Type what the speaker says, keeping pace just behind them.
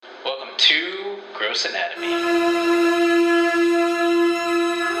to Gross Anatomy.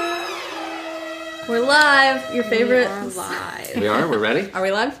 We're live. Your favorite. We are live. We are? We're ready? Are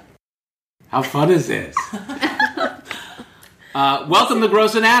we live? How fun is this? Welcome to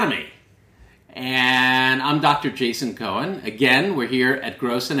Gross Anatomy. And I'm Dr. Jason Cohen. Again, we're here at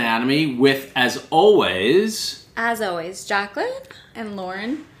Gross Anatomy with, as always, Jacqueline And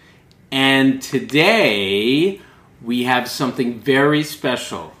Lauren. And today we have something very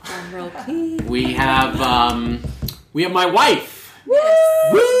special. We have my wife.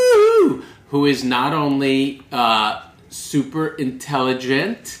 Woo! Who is not only super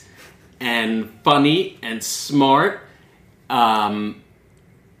intelligent and funny and smart and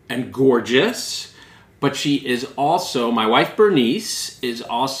gorgeous, but she is also, my wife Bernice, is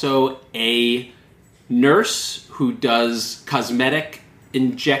also a nurse who does cosmetic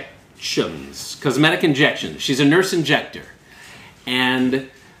injections. She's a nurse injector.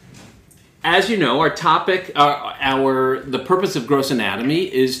 And as you know, our topic, the purpose of Gross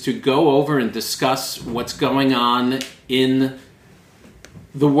Anatomy is to go over and discuss what's going on in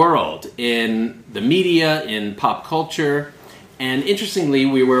the world, in the media, in pop culture. And interestingly,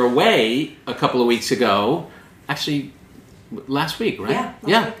 we were away a couple of weeks ago, actually last week, right?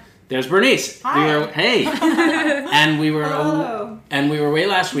 Yeah. Week. There's Bernice. Hi. Hey. And we were Hello. away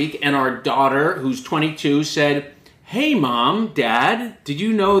last week, and our daughter, who's 22, said, "Hey, Mom, Dad, did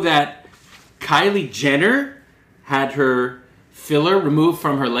you know that Kylie Jenner had her filler removed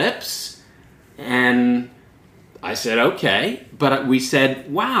from her lips?" And I said, okay. But we said,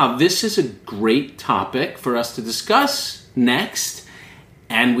 wow, this is a great topic for us to discuss next.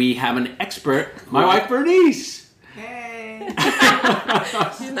 And we have an expert, my wife Bernice. Hey.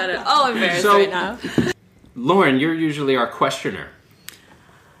 She's not at all embarrassed right now. Lauren, you're usually our questioner.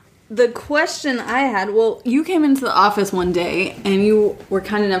 The question I had, well, you came into the office one day and you were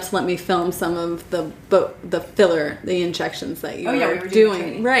kind enough to let me film some of the filler, the injections that you were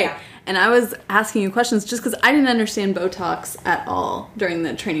doing. Right. Yeah. And I was asking you questions just because I didn't understand Botox at all during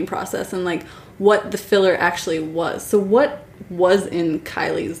the training process and like what the filler actually was. So what was in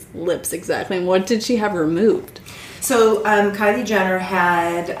Kylie's lips exactly and what did she have removed? So Kylie Jenner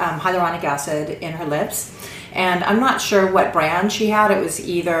had hyaluronic acid in her lips. And I'm not sure what brand she had. It was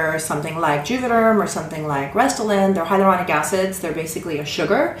either something like Juvederm or something like Restylane. They're hyaluronic acids. They're basically a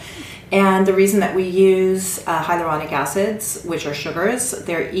sugar. And the reason that we use hyaluronic acids, which are sugars,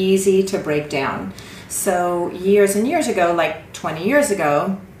 they're easy to break down. So years and years ago, like 20 years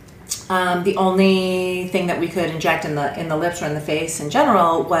ago, the only thing that we could inject in the lips or in the face in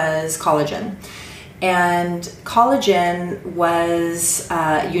general was collagen. And collagen was,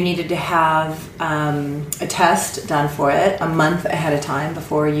 you needed to have a test done for it a month ahead of time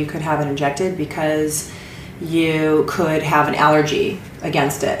before you could have it injected because you could have an allergy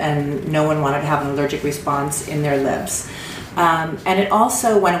against it and no one wanted to have an allergic response in their lips. And it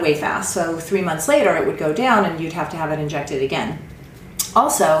also went away fast. So 3 months later it would go down and you'd have to have it injected again.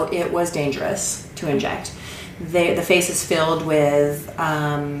 Also, it was dangerous to inject. The face is filled with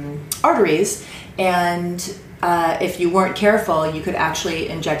arteries. And if you weren't careful, you could actually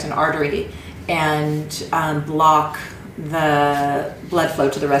inject an artery and block the blood flow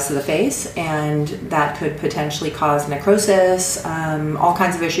to the rest of the face, and that could potentially cause necrosis, all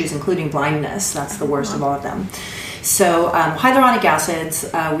kinds of issues, including blindness. That's the worst of all of them. So hyaluronic acids,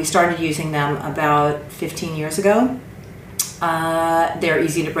 we started using them about 15 years ago. They're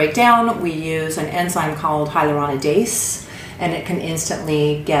easy to break down. We use an enzyme called hyaluronidase, and it can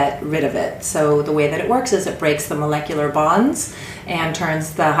instantly get rid of it. So the way that it works is it breaks the molecular bonds and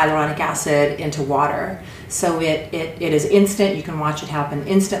turns the hyaluronic acid into water. So it is instant. You can watch it happen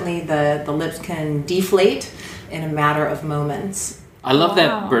instantly. The lips can deflate in a matter of moments. I love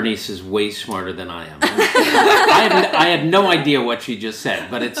that Bernice is way smarter than I am. I have no idea what she just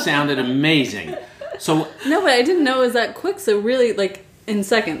said, but it sounded amazing. So No, but I didn't know it was that quick. So really, like, in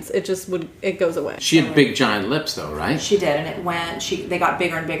seconds, it goes away. she had big giant lips though, right? She did, and they got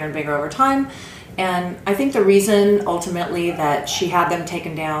bigger and bigger and bigger over time. And I think the reason ultimately that she had them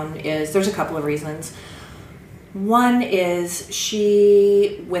taken down is, there's a couple of reasons. One is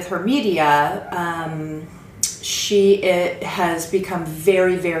she, with her media, it has become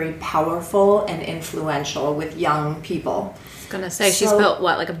very, very powerful and influential with young people. Gonna say she's built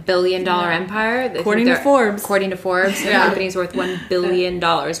like $1 billion empire According to Forbes, the company's worth $1 billion,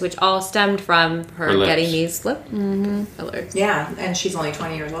 which all stemmed from her getting these lip fillers. Yeah, and she's only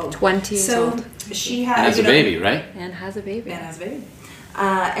 20 years old. 20 years old. She has, Has a baby, right? And has a baby.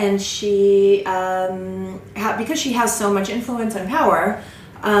 And she, because she has so much influence and power,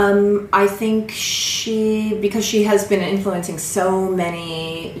 I think because she has been influencing so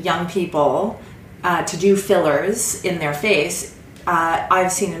many young people to do fillers in their face,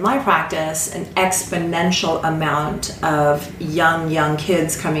 I've seen in my practice an exponential amount of young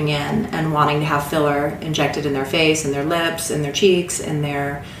kids coming in and wanting to have filler injected in their face, in their lips, in their cheeks, in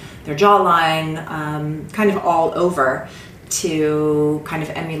their jawline, kind of all over, to kind of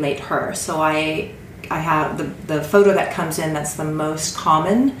emulate her. So I have the photo that comes in that's the most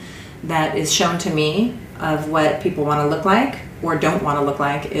common that is shown to me of what people want to look like or don't want to look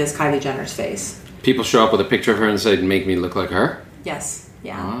like is Kylie Jenner's face. People show up with a picture of her and say, "Make me look like her." Yes.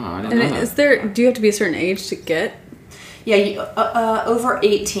 Yeah. Oh, I didn't know that. Is there? Do you have to be a certain age to get? Yeah, over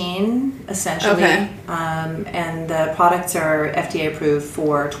 18 essentially. Okay. And the products are FDA approved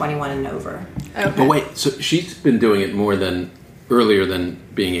for 21 and over. Okay. But wait, so she's been doing it earlier than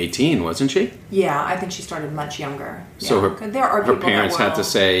being 18, wasn't she? Yeah, I think she started much younger. So yeah. There are her people parents that had to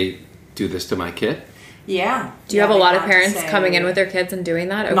say, "Do this to my kid." Yeah. Do you have a lot of parents coming in with their kids and doing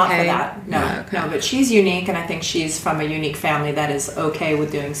that? Okay. Not for that. No. Yeah, okay. No, but she's unique, and I think she's from a unique family that is okay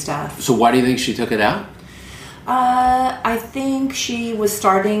with doing stuff. So why do you think she took it out? I think she was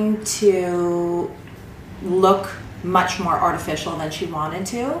starting to look much more artificial than she wanted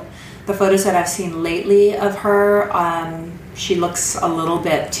to. The photos that I've seen lately of her, she looks a little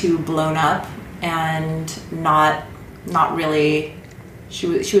bit too blown up and not really. She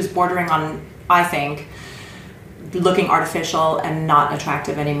was bordering on, I think, looking artificial and not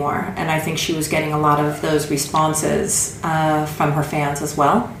attractive anymore. And I think she was getting a lot of those responses from her fans as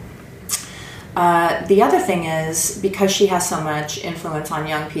well. The other thing is, because she has so much influence on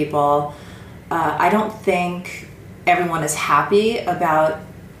young people, I don't think everyone is happy about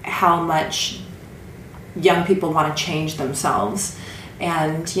how much young people want to change themselves.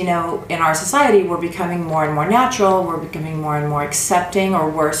 And, you know, in our society, we're becoming more and more natural, we're becoming more and more accepting, or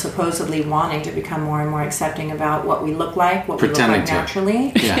we're supposedly wanting to become more and more accepting about what we look like, what Pretending we look like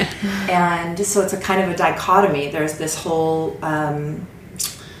naturally. Yeah. And so it's a kind of a dichotomy. There's this whole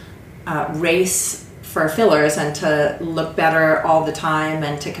race for fillers and to look better all the time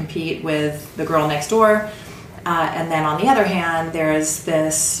and to compete with the girl next door. And then on the other hand, there's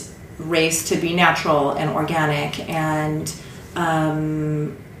this race to be natural and organic and...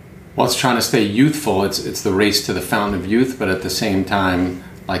 Well, it's trying to stay youthful. It's the race to the fountain of youth, but at the same time,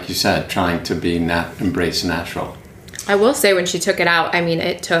 like you said, trying to be embrace natural. I will say, when she took it out, I mean,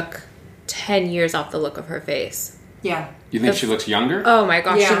 it took 10 years off the look of her face. Yeah. You think she looks younger? Oh my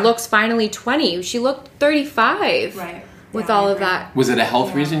gosh, Yeah. she looks finally 20. She looked 35. Right. With Yeah, all I of agree. that. Was it a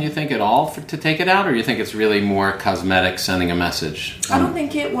health reason, you think, at all to take it out, or you think it's really more cosmetic, sending a message? I don't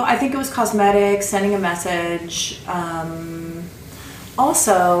think I think it was cosmetic, sending a message.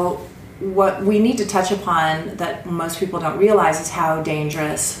 Also, what we need to touch upon that most people don't realize is how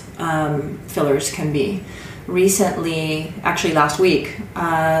dangerous fillers can be. Recently, actually last week,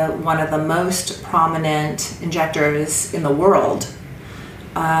 one of the most prominent injectors in the world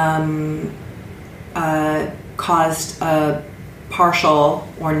caused a partial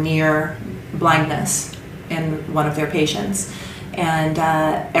or near blindness in one of their patients. And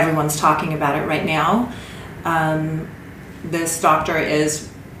everyone's talking about it right now. This doctor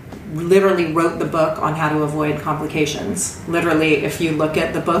literally wrote the book on how to avoid complications. Literally, if you look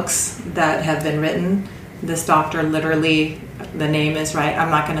at the books that have been written, this doctor literally, the name is right. I'm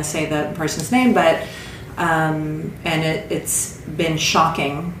not going to say the person's name, but and it's been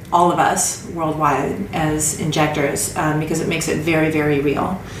shocking all of us worldwide as injectors because it makes it very, very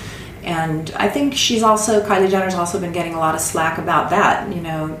real. And I think Kylie Jenner's also been getting a lot of slack about that, you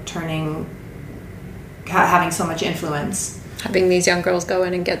know, having so much influence. Having these young girls go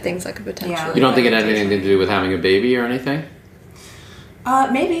in and get things that could potentially... Yeah. You don't think it had anything to do with having a baby or anything?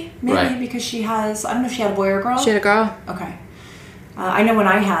 Maybe, Right. because she has, I don't know if she had a boy or a girl. She had a girl. Okay. I know when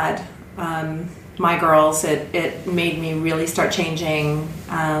I had my girls, it made me really start changing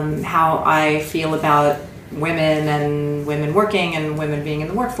how I feel about women and women working and women being in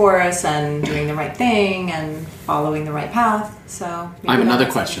the workforce and doing the right thing and following the right path. So maybe I have another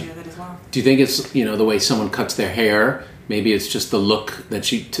that has something question. to do with it as well. Do you think it's, you know, the way someone cuts their hair? Maybe it's just the look that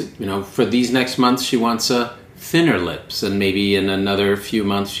for these next months she wants a thinner lips, and maybe in another few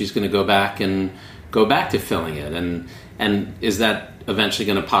months she's going to go back to filling it. And is that eventually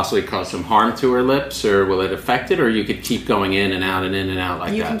going to possibly cause some harm to her lips, or will it affect it, or you could keep going in and out and in and out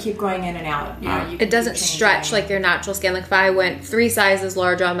like that? You can keep going in and out. Yeah, you can It doesn't keep changing. stretch like your natural skin. Like if I went 3 sizes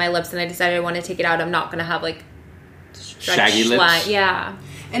larger on my lips and I decided I want to take it out, I'm not going to have like stretch Shaggy lips? Yeah.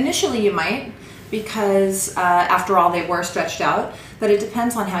 Initially you might, because after all, they were stretched out. But it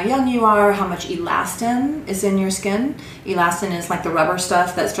depends on how young you are, how much elastin is in your skin. Elastin is like the rubber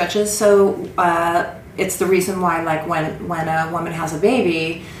stuff that stretches. So it's the reason why, like when a woman has a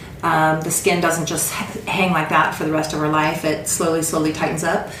baby, the skin doesn't just hang like that for the rest of her life. It slowly tightens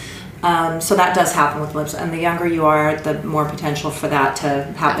up. So that does happen with lips. And the younger you are, the more potential for that to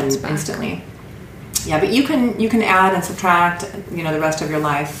happen instantly. Yeah, but you can add and subtract, the rest of your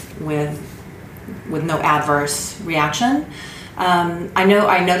life with no adverse reaction. I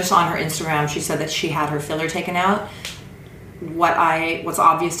noticed on her Instagram, she said that she had her filler taken out. What's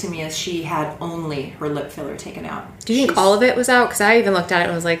obvious to me is she had only her lip filler taken out. Do you think all of it was out? Because I even looked at it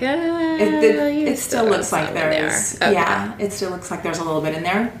and was like, it still looks like there's there. Okay. Yeah, it still looks like there's a little bit in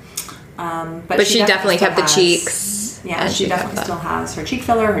there. But she definitely kept the cheeks. Yeah, she definitely still has her cheek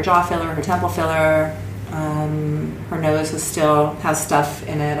filler, her jaw filler, her temple filler. Her nose has stuff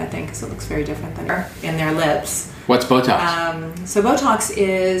in it, I think, because it looks very different than in their lips. What's Botox? So Botox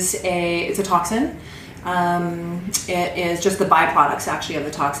is a toxin. It is just the byproducts actually of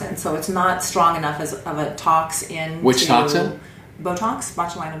the toxin. So it's not strong enough of a toxin. Which toxin? Botox,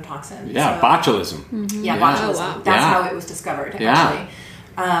 botulinum toxin. Yeah, so, botulism. Mm-hmm. Yeah, botulism. Oh, wow. That's how it was discovered, actually.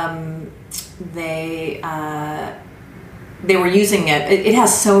 They were using it. It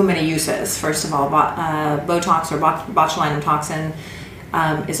has so many uses. First of all, Botox or botulinum toxin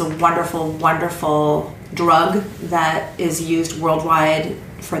is a wonderful, wonderful drug that is used worldwide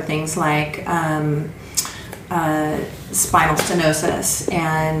for things like spinal stenosis,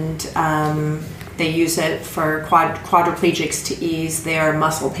 and they use it for quadriplegics to ease their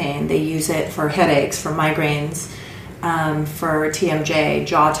muscle pain. They use it for headaches, for migraines, for TMJ,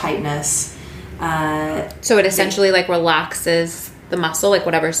 jaw tightness. So it essentially relaxes the muscle, like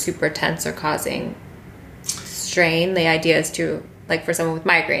whatever's super tense or causing strain. The idea is to, for someone with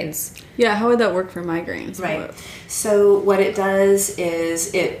migraines. Yeah, how would that work for migraines? Right. So what it does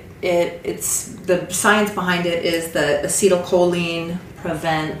is it's the science behind it is the acetylcholine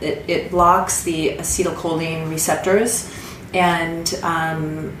it blocks the acetylcholine receptors and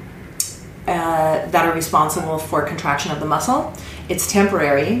that are responsible for contraction of the muscle. It's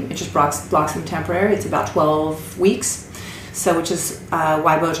temporary. It just blocks them temporary. It's about 12 weeks. So, which is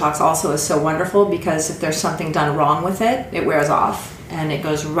why Botox also is so wonderful, because if there's something done wrong with it, it wears off and it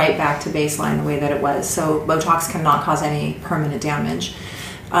goes right back to baseline the way that it was. So Botox cannot cause any permanent damage.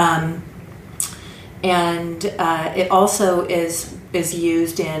 And it also is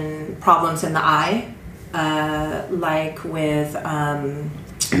used in problems in the eye, like with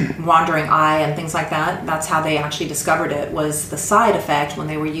wandering eye and things like that. That's how they actually discovered it, was the side effect when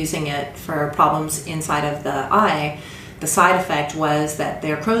they were using it for problems inside of the eye. The side effect was that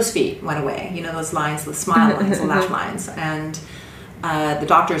their crow's feet went away. Those lines, the smile lines, the lash lines. And the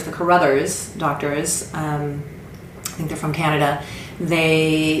doctors, the Carruthers doctors, I think they're from Canada,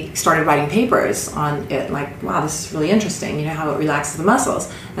 they started writing papers on it, like, wow, this is really interesting, how it relaxes the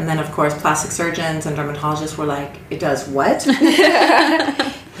muscles. And then, of course, plastic surgeons and dermatologists were like, it does what?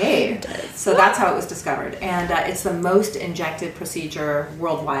 Hey, so that's how it was discovered. And it's the most injected procedure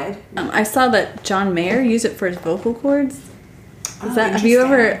worldwide. I saw that John Mayer used it for his vocal cords. Have you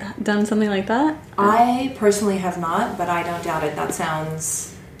ever done something like that? I personally have not, but I don't doubt it. That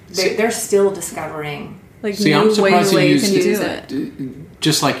sounds... They're still discovering... I'm surprised way you can use it.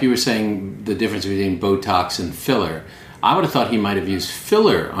 Just like you were saying, the difference between Botox and filler. I would have thought he might have used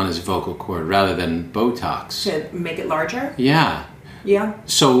filler on his vocal cord rather than Botox. To make it larger? Yeah. Yeah.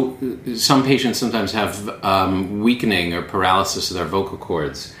 So some patients sometimes have weakening or paralysis of their vocal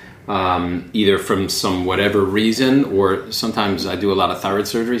cords, either from some whatever reason, or sometimes I do a lot of thyroid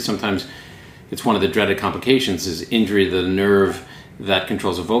surgery. Sometimes it's one of the dreaded complications is injury to the nerve that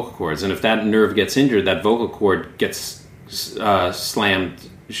controls the vocal cords. And if that nerve gets injured, that vocal cord gets slammed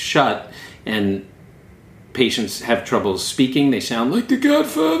shut, and patients have trouble speaking. They sound like the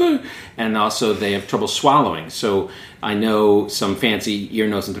Godfather. And also they have trouble swallowing. So I know some fancy ear,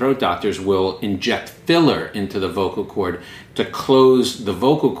 nose, and throat doctors will inject filler into the vocal cord to close the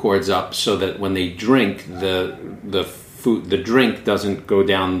vocal cords up so that when they drink, the drink doesn't go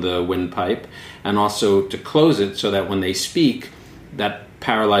down the windpipe, and also to close it so that when they speak, that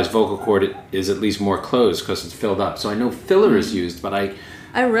paralyzed vocal cord is at least more closed because it's filled up. So I know filler is used, but I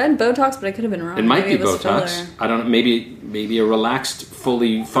read Botox, but I could have been wrong. It might be Botox. Filler. I don't know. Maybe a relaxed,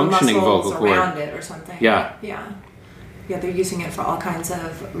 fully functioning vocal cord around it or something. Yeah. Yeah. Yeah, they're using it for all kinds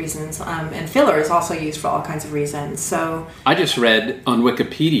of reasons, and filler is also used for all kinds of reasons. So I just read on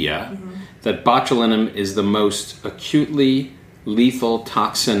Wikipedia that botulinum is the most acutely lethal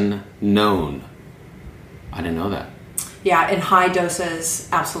toxin known. I didn't know that. Yeah, in high doses,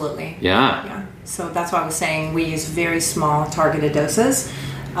 absolutely. Yeah. Yeah. So that's why I was saying we use very small targeted doses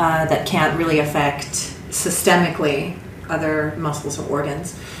that can't really affect systemically other muscles or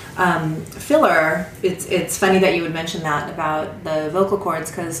organs. Filler, it's funny that you would mention that about the vocal cords,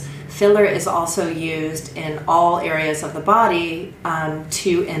 because filler is also used in all areas of the body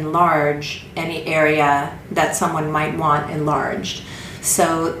to enlarge any area that someone might want enlarged.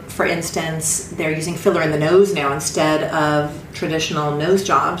 So, for instance, they're using filler in the nose now instead of traditional nose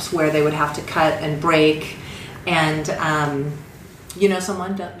jobs where they would have to cut and break. And you know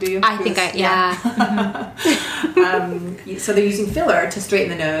someone, do you? I think yeah. So they're using filler to straighten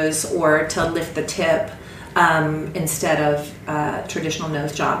the nose or to lift the tip instead of traditional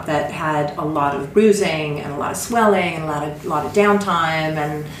nose job that had a lot of bruising and a lot of swelling and a lot of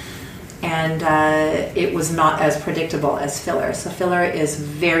downtime, and it was not as predictable as filler. So filler is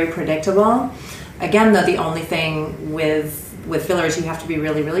very predictable. Again, though, the only thing with fillers, you have to be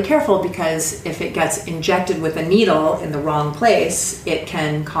really, really careful, because if it gets injected with a needle in the wrong place, it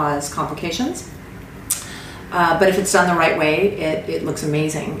can cause complications. But if it's done the right way, it looks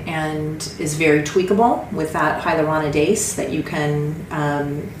amazing and is very tweakable with that hyaluronidase that you can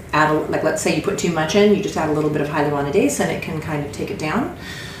add. Like, let's say you put too much in, you just add a little bit of hyaluronidase and it can kind of take it down.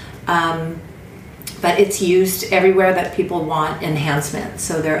 But it's used everywhere that people want enhancement.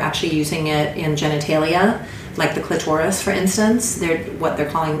 So they're actually using it in genitalia, like the clitoris, for instance. They're what they're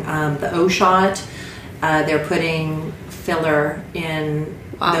calling the O shot. They're putting filler in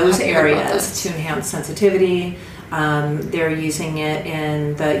those areas to enhance sensitivity. They're using it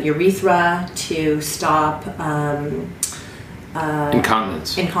in the urethra to stop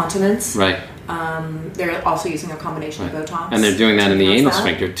incontinence. Right. They're also using a combination of Botox. And they're doing that in the anal that.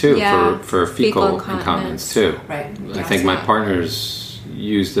 sphincter too, Yeah. for fecal incontinence too. Right. I think my partner's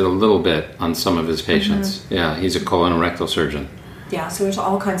used it a little bit on some of his patients. Mm-hmm. Yeah, he's a colon and rectal surgeon. Yeah, so there's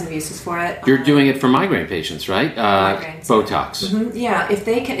all kinds of uses for it. You're doing it for migraine patients, right? Migraines. Botox. Mm-hmm. Yeah, if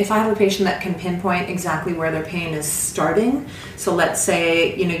I have a patient that can pinpoint exactly where their pain is starting. So let's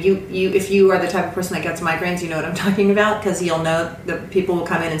say, if you are the type of person that gets migraines, you know what I'm talking about, because you'll know that people will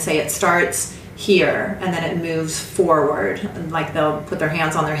come in and say it starts here and then it moves forward. And like they'll put their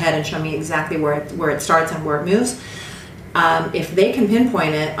hands on their head and show me exactly where it starts and where it moves. If they can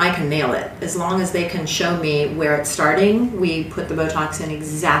pinpoint it, I can nail it. As long as they can show me where it's starting, we put the Botox in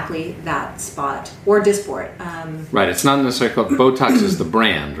exactly that spot. Or Dysport. Right, it's not necessarily called Botox is the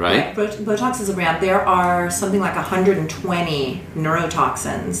brand, right? Botox is a brand. There are something like 120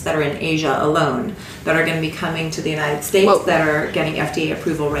 neurotoxins that are in Asia alone that are going to be coming to the United States that are getting FDA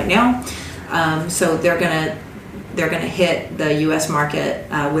approval right now. So they're going to hit the U.S. market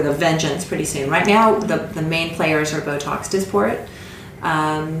with a vengeance pretty soon. Right now, the main players are Botox, Dysport,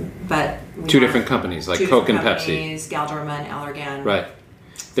 but two different companies like Coke and Pepsi, Galderma and Allergan. Right.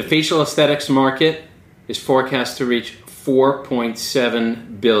 The facial aesthetics market is forecast to reach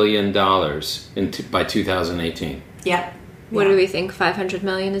 $4.7 billion by 2018. Yep. What do we think? 500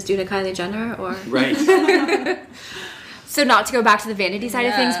 million is due to Kylie Jenner, or right? So not to go back to the vanity side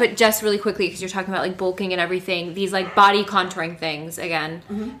of things, but just really quickly, because you're talking about like bulking and everything, these like body contouring things, again,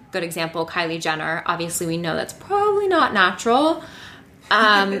 good example, Kylie Jenner. Obviously we know that's probably not natural.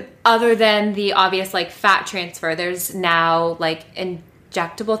 Other than the obvious like fat transfer, there's now like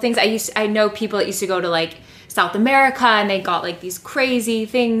injectable things. I know people that used to go to like South America and they got like these crazy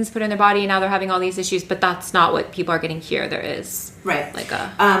things put in their body and now they're having all these issues, but that's not what people are getting here. There is like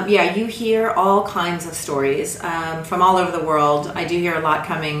a you hear all kinds of stories from all over the world. I do hear a lot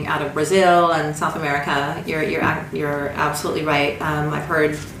coming out of Brazil and South America. You're absolutely right. I've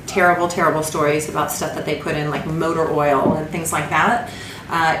heard terrible stories about stuff that they put in like motor oil and things like that.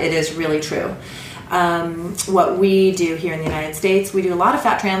 It is really true. What we do here in the United States, we do a lot of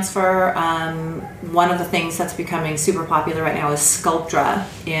fat transfer. One of the things that's becoming super popular right now is Sculptra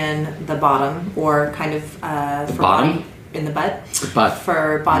in the bottom, or kind of for bottom? body in the butt. The butt.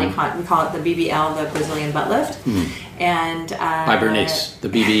 For body we call it the BBL, the Brazilian butt lift. And by Bernice, the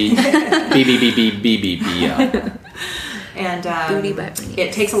BBL. And Booty by Bernice.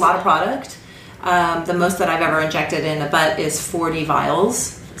 It takes a lot of product. The most that I've ever injected in a butt is 40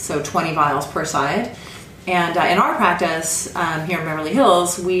 vials. So 20 vials per side. And in our practice here in Beverly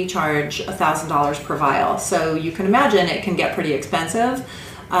Hills, we charge $1,000 per vial. So you can imagine it can get pretty expensive,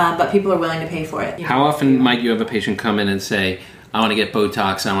 but people are willing to pay for it. How often might you have a patient come in and say, I want to get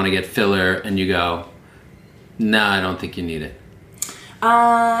Botox, I want to get filler, and you go, no, I don't think you need it?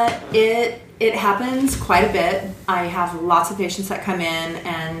 It happens quite a bit. I have lots of patients that come in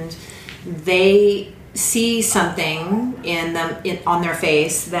and they see something on their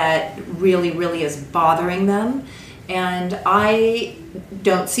face that really is bothering them, and I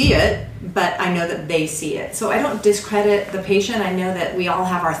don't see it, but I know that they see it. So I don't discredit the patient. I know that we all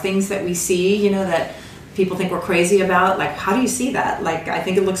have our things that we see, that people think we're crazy about. Like, how do you see that? Like, I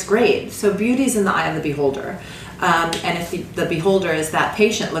think it looks great. So beauty's in the eye of the beholder. And if the beholder is that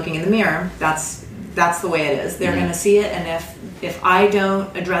patient looking in the mirror, that's the way it is. They're going to see it, and if I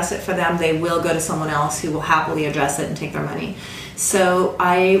don't address it for them, they will go to someone else who will happily address it and take their money. So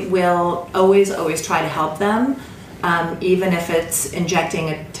I will always try to help them, even if it's injecting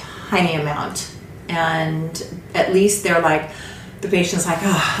a tiny amount. And at least they're like, the patient's like,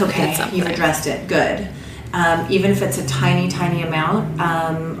 oh, okay, you've addressed it, good. Even if it's a tiny amount,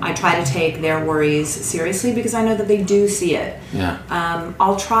 I try to take their worries seriously because I know that they do see it. Yeah.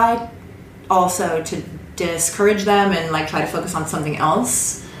 I'll try also to discourage them and like try to focus on something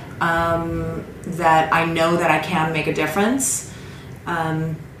else that I know that I can make a difference.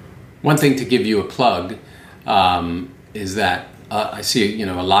 One thing to give you a plug is that I see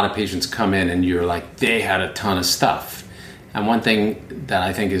a lot of patients come in and you're like, they had a ton of stuff. And one thing that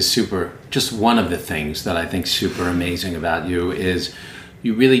I think is just one of the things that I think super amazing about you is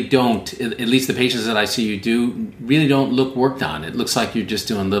you really don't, at least the patients that I see you do, really don't look worked on. It looks like you're just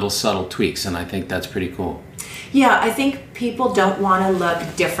doing little subtle tweaks, and I think that's pretty cool. Yeah, I think people don't want to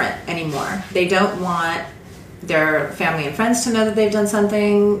look different anymore. They don't want their family and friends to know that they've done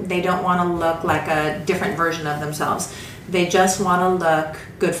something. They don't want to look like a different version of themselves. They just want to look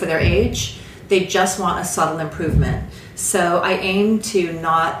good for their age. They just want a subtle improvement. So I aim to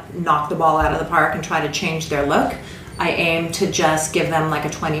not knock the ball out of the park and try to change their look. I aim to just give them like a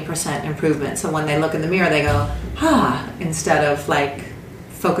 20% improvement. So when they look in the mirror, they go, instead of like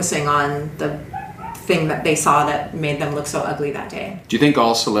focusing on the thing that they saw that made them look so ugly that day. Do you think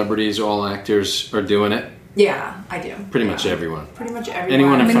all celebrities, all actors are doing it? Yeah, I do. Pretty much everyone. Pretty much everyone.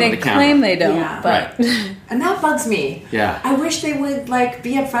 Anyone in front of the they camera. claim they don't, Yeah. but Right. And that bugs me. Yeah. I wish they would like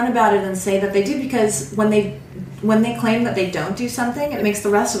be upfront about it and say that they do, because when they claim that they don't do something, it makes the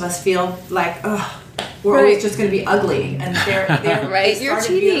rest of us feel like, ugh, we're always just going to be ugly, and they're Right, they you're started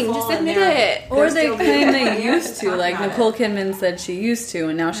cheating. beautiful Just and admit they're- it. or they're they still claim beautiful. they Yeah, used to. talk Like about Nicole it. Kidman said she used to,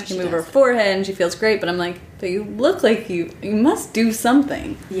 and now she can she move does. her forehead and she feels great. But I'm like, but you look like you must do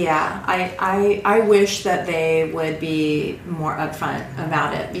something. Yeah, I wish that they would be more upfront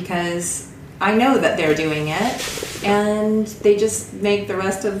about it, because I know that they're doing it, and they just make the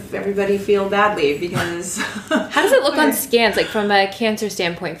rest of everybody feel badly because... How does it look on scans? Like from a cancer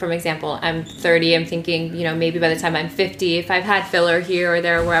standpoint, for example, I'm 30, I'm thinking, maybe by the time I'm 50, if I've had filler here or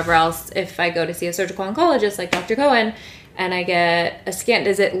there or wherever else, if I go to see a surgical oncologist like Dr. Cohen and I get a scan,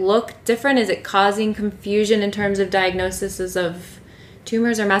 does it look different? Is it causing confusion in terms of diagnoses of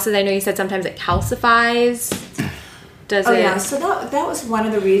tumors or masses? I know you said sometimes it calcifies. Does it? Yeah, so that was one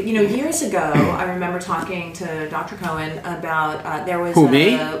of the reasons. Years ago, I remember talking to Dr. Cohen about there was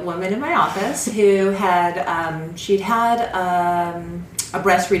a woman in my office who had she'd had a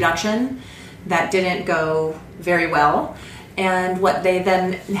breast reduction that didn't go very well, and what they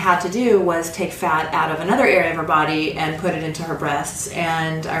then had to do was take fat out of another area of her body and put it into her breasts.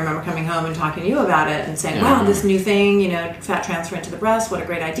 And I remember coming home and talking to you about it and saying, "Wow, this new thing, fat transfer into the breast, what a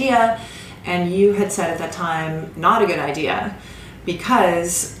great idea." And you had said at that time, not a good idea,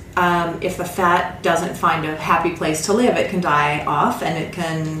 because if the fat doesn't find a happy place to live, it can die off, and it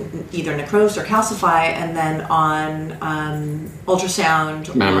can either necrose or calcify, and then on ultrasound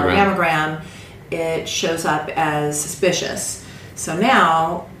or mammogram, it shows up as suspicious. So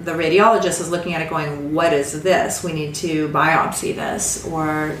now the radiologist is looking at it going, what is this? We need to biopsy this,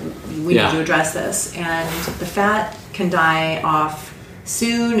 or we need to address this. And the fat can die off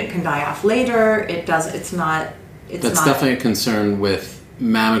soon, it can die off later. That's definitely a concern with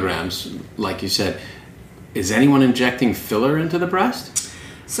mammograms, like you said. Is anyone injecting filler into the breast?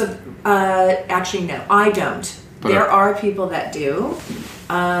 So actually no, I don't. There are people that do.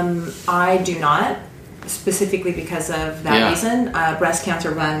 I do not, specifically because of that reason. Breast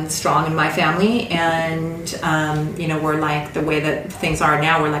cancer runs strong in my family, and we're like, the way that things are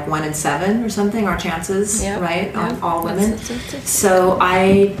now, we're like 1 in 7 or something, our chances, right, on all women. So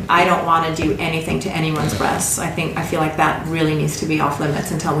I don't want to do anything to anyone's breasts. I feel like that really needs to be off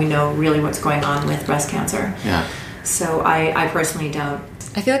limits until we know really what's going on with breast cancer. Yeah. So I personally don't.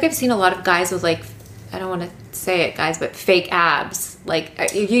 I feel like I've seen a lot of guys with like, I don't want to say it, guys, but fake abs. Like, are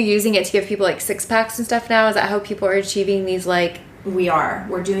you using it to give people like 6-packs and stuff now? Is that how people are achieving these like...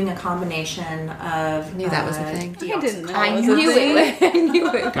 We're doing a combination of... I knew that was a thing. I didn't know. I knew it. I knew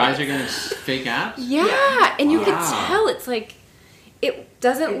it. Guys are getting fake abs? Yeah, and you can tell it's like, it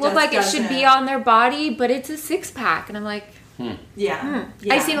doesn't look like it should be on their body, but it's a 6-pack. And I'm like, Yeah.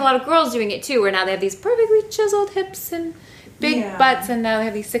 I've seen a lot of girls doing it too, where now they have these perfectly chiseled hips and big butts and now they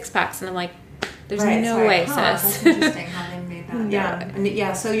have these six packs, and I'm like, there's no way, sis. That's interesting how they made that.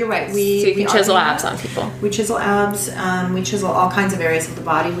 Yeah, so you're right. So you can chisel abs on people. We chisel abs. We chisel all kinds of areas of the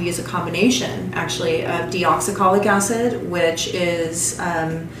body. We use a combination, actually, of deoxycholic acid, which is,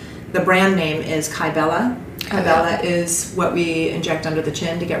 the brand name is Kybella. Kybella is what we inject under the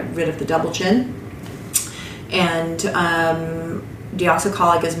chin to get rid of the double chin. And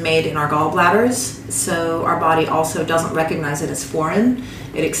deoxycholic is made in our gallbladders, so our body also doesn't recognize it as foreign.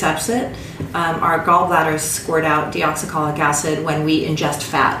 It accepts it. Our gallbladders squirt out deoxycholic acid when we ingest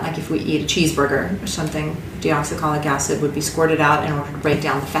fat, like if we eat a cheeseburger or something, deoxycholic acid would be squirted out in order to break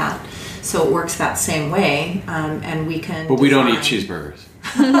down the fat. So it works that same way, and we can... But we don't eat cheeseburgers.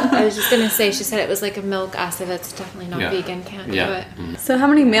 I was just going to say, she said it was like a milk acid that's definitely not vegan, can't do it. So how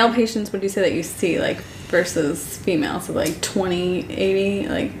many male patients would you say that you see, like, versus female? So like 20, 80,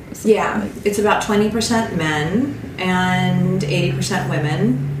 like... Yeah, it's about 20% men and 80%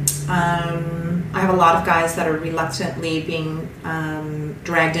 women. I have a lot of guys that are reluctantly being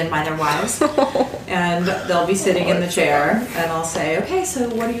dragged in by their wives, and they'll be sitting in the chair, and I'll say, okay, so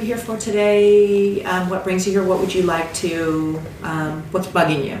what are you here for today? What brings you here? What would you like to, what's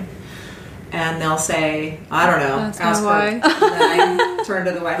bugging you? And they'll say, I don't know. Ask her. And then I turn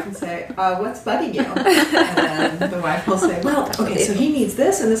to the wife and say, what's bugging you? And then the wife will say, well, okay, so he needs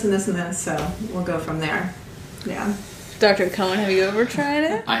this and this and this and this, so we'll go from there. Yeah. Dr. Cohen, have you ever tried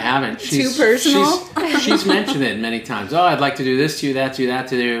it? I haven't. Too personal? She's mentioned it many times. Oh, I'd like to do this to you, that to you, that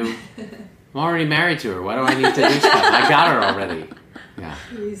to do. I'm already married to her. Why do I need to do stuff? I got her already. Yeah.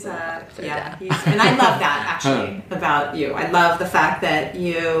 And I love that, actually, about you. I love the fact that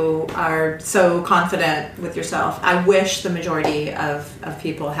you are so confident with yourself. I wish the majority of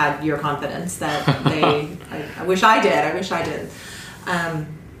people had your confidence that they... I wish I did.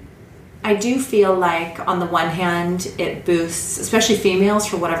 I do feel like, on the one hand, it boosts, especially females,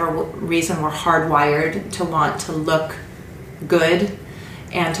 for whatever reason, we're hardwired to want to look good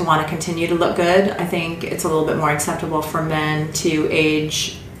and to want to continue to look good. I think it's a little bit more acceptable for men to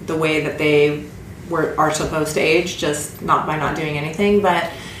age the way that they are supposed to age, just not by not doing anything. But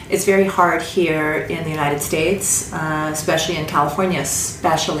it's very hard here in the United States, especially in California,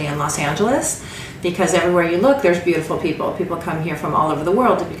 especially in Los Angeles, because everywhere you look, there's beautiful people. People come here from all over the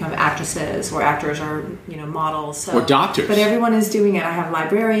world to become actresses, or actors, or models. So, or doctors. But everyone is doing it. I have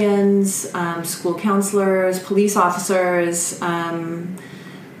librarians, school counselors, police officers.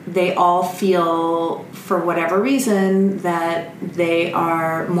 They all feel, for whatever reason, that they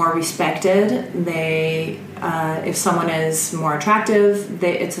are more respected. If someone is more attractive,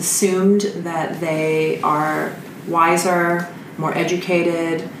 it's assumed that they are wiser, more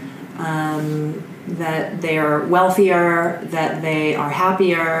educated, that they are wealthier, that they are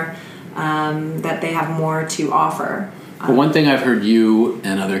happier, that they have more to offer. But one thing I've heard you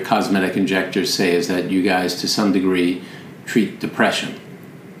and other cosmetic injectors say is that you guys, to some degree, treat depression,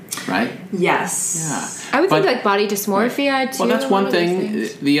 right? Yes. Yeah. I would think like body dysmorphia, too. Well, that's one thing.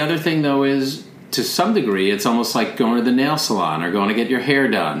 The other thing, though, is, to some degree, it's almost like going to the nail salon or going to get your hair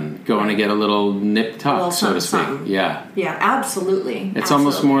done, going to get a little nip tuck, so to speak. Yeah. Yeah, absolutely. It's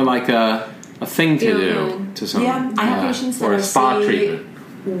almost more like a thing to do to some. Yeah, I have patients that or a spa see treatment.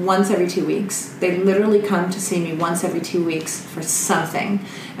 Once every 2 weeks. They literally come to see me once every 2 weeks for something.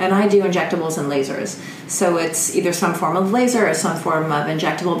 And I do injectables and lasers. So it's either some form of laser or some form of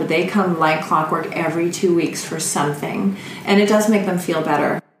injectable, but they come like clockwork every 2 weeks for something. And it does make them feel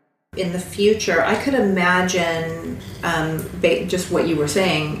better. In the future, I could imagine, just what you were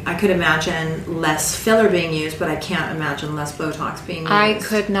saying, I could imagine less filler being used, but I can't imagine less Botox being used. I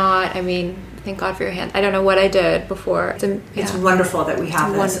could not. I mean, thank God for your hand. I don't know what I did before. It's wonderful that we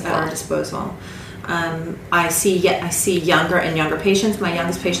have this at our disposal. I see younger and younger patients. My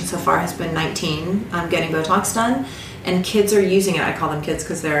youngest patient so far has been 19 getting Botox done. And kids are using it. I call them kids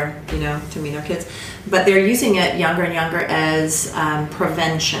because they're, to me they're kids. But they're using it younger and younger as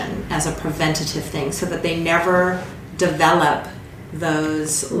prevention, as a preventative thing, so that they never develop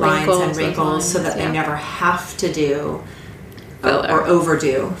those lines and wrinkles, so that they never have to do or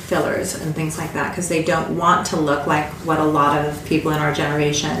overdo fillers and things like that, because they don't want to look like what a lot of people in our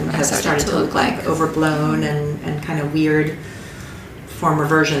generation have started to look like, overblown and kind of weird former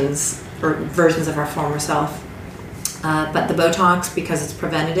versions, or versions of our former self. But the Botox, because it's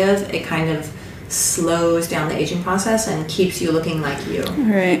preventative, it kind of slows down the aging process and keeps you looking like you. All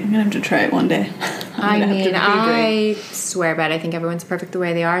right, I'm going to have to try it one day. I swear by it. I think everyone's perfect the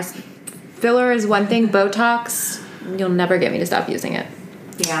way they are. Filler is one thing. Botox, you'll never get me to stop using it.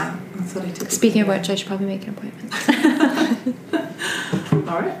 Yeah, that's what I took. Speaking of which, I should probably make an appointment.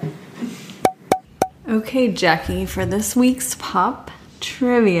 All right. Okay, Jackie, for this week's pop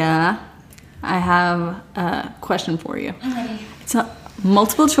trivia, I have a question for you. I'm ready. It's a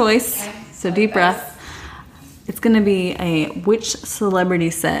multiple choice, Okay. so deep breath. It's going to be a which celebrity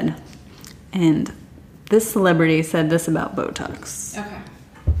said, and this celebrity said this about Botox. Okay.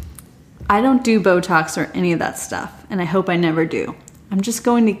 I don't do Botox or any of that stuff, and I hope I never do. I'm just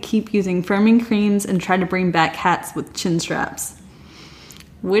going to keep using firming creams and try to bring back hats with chin straps.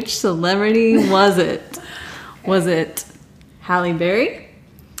 Which celebrity was it? Was it Halle Berry,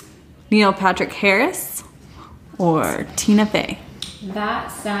 Neil Patrick Harris, or Tina Fey?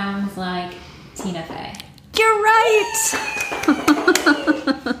 That sounds like Tina Fey. You're right!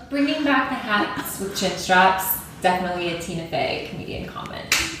 Bringing back the hats with chin straps, definitely a Tina Fey comedian comment.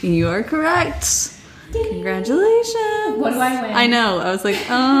 You are correct. Congratulations. What do I win? I know. I was like,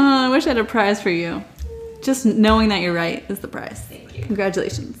 oh, I wish I had a prize for you. Just knowing that you're right is the prize. Thank you.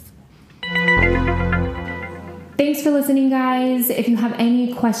 Congratulations. Thanks for listening, guys. If you have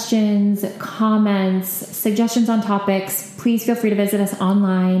any questions, comments, suggestions on topics, please feel free to visit us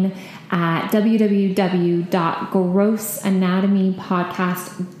online at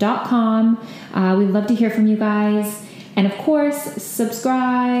www.grossanatomypodcast.com. We'd love to hear from you guys. And of course,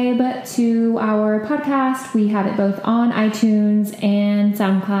 subscribe to our podcast. We have it both on iTunes and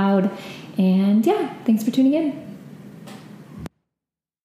SoundCloud. And yeah, thanks for tuning in.